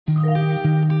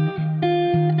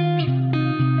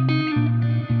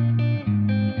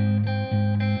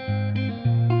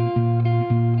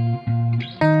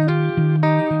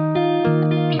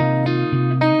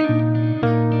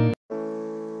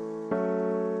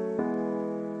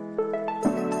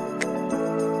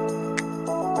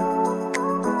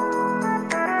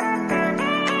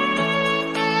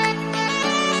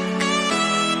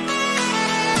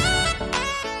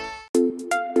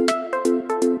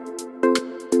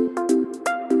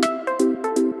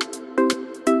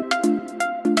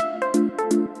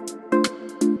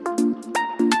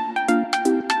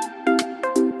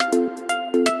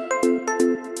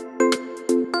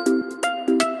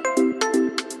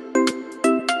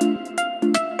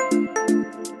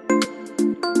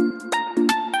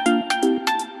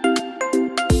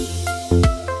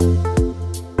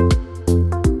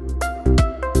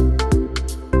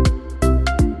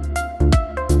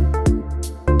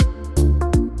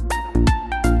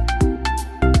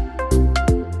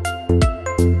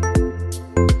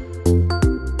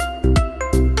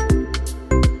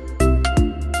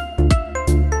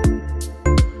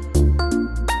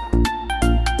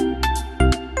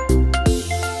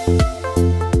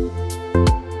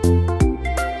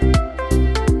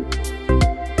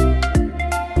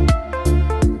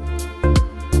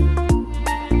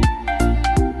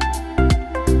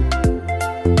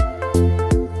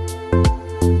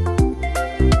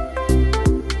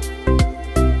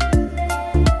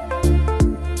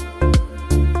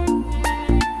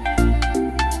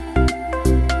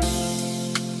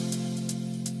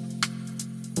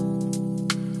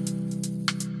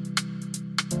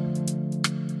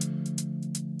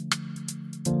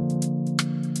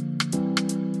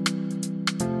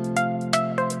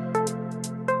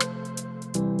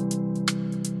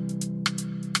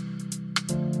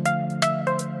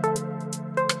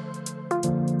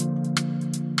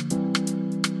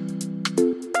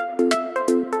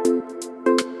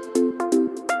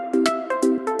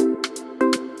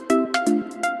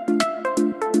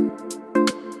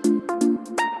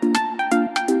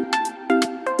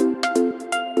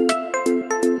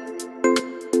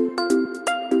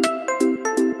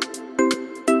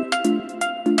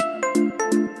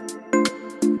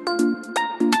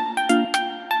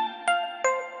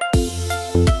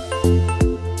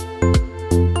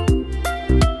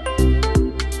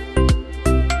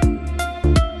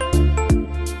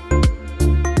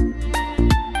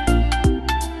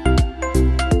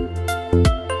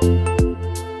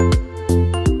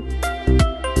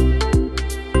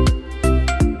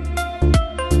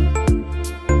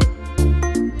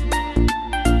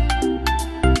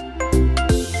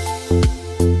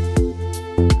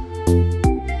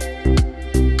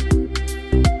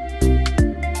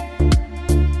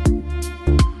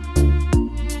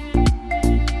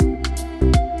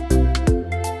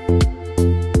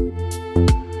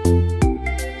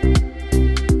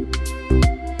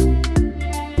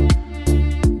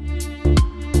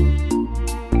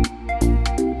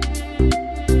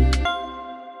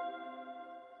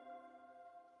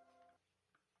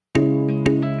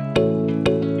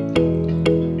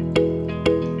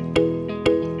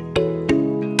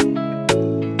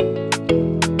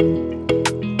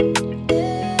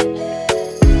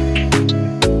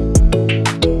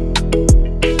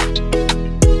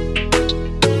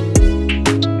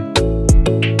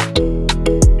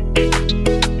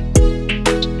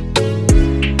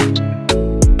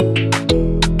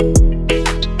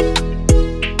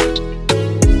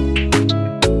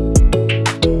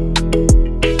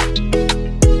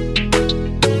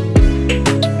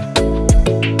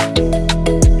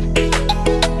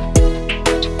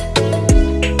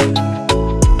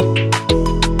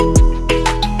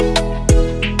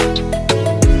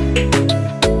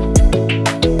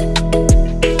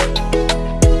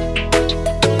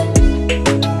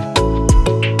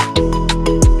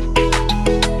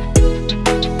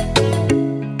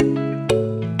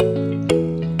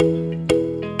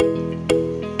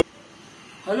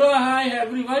Hello, hi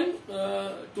everyone.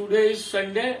 Today is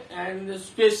Sunday and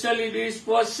specially dish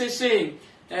for Sisig,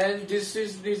 and this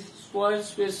is this for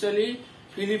specially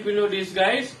Filipino dish,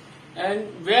 guys, and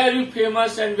very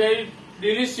famous and very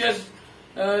delicious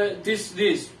this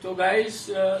dish. So, guys,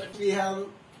 we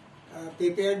have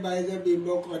prepared by the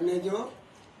Bimbo Cornejo.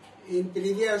 In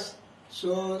previous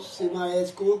show, Seema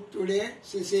has cooked today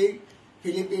Sisig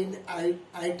Philippine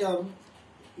item.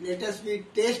 Let us we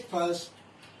taste first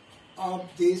of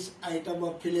this item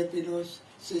of Filipinos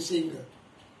Sisig.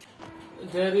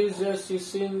 there is a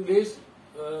Sisig dish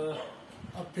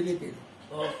Of Filipino.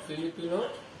 of Filipino.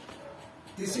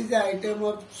 This is the item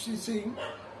of Sisig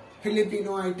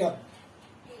Filipino item.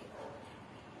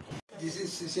 This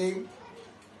is Sisig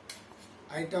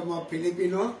item of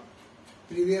Filipino.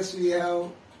 Previous we have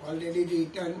already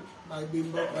eaten by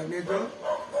Bimbo Cornejo.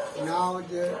 Now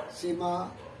the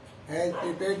Seema has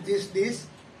prepared this dish.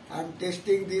 I am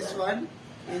tasting this one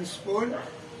in spoon.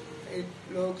 It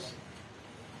looks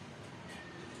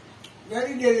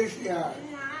very delicious. Yeah.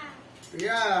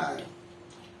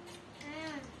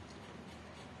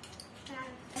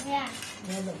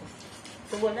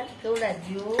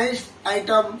 Nice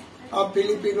item of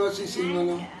Filipino Sisig.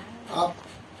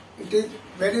 It is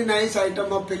very nice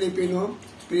item of Filipino.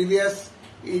 Previous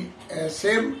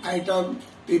same item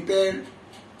prepared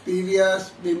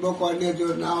previous Bimbo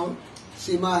Cornejo. Now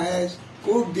Seema has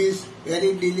cooked this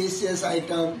very delicious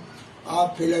item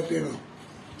of Filipino.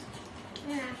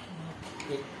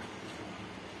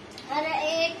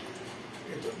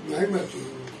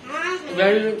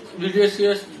 Very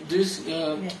delicious this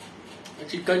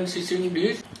chicken Sisig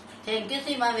dish. Thank you,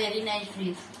 Seema. Very nice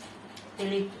dish.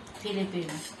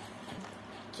 Filipino.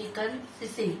 Chicken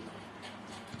Sisig.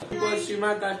 For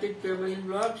Seema Kartik Family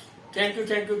Vlogs. Thank you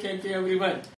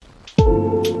everyone.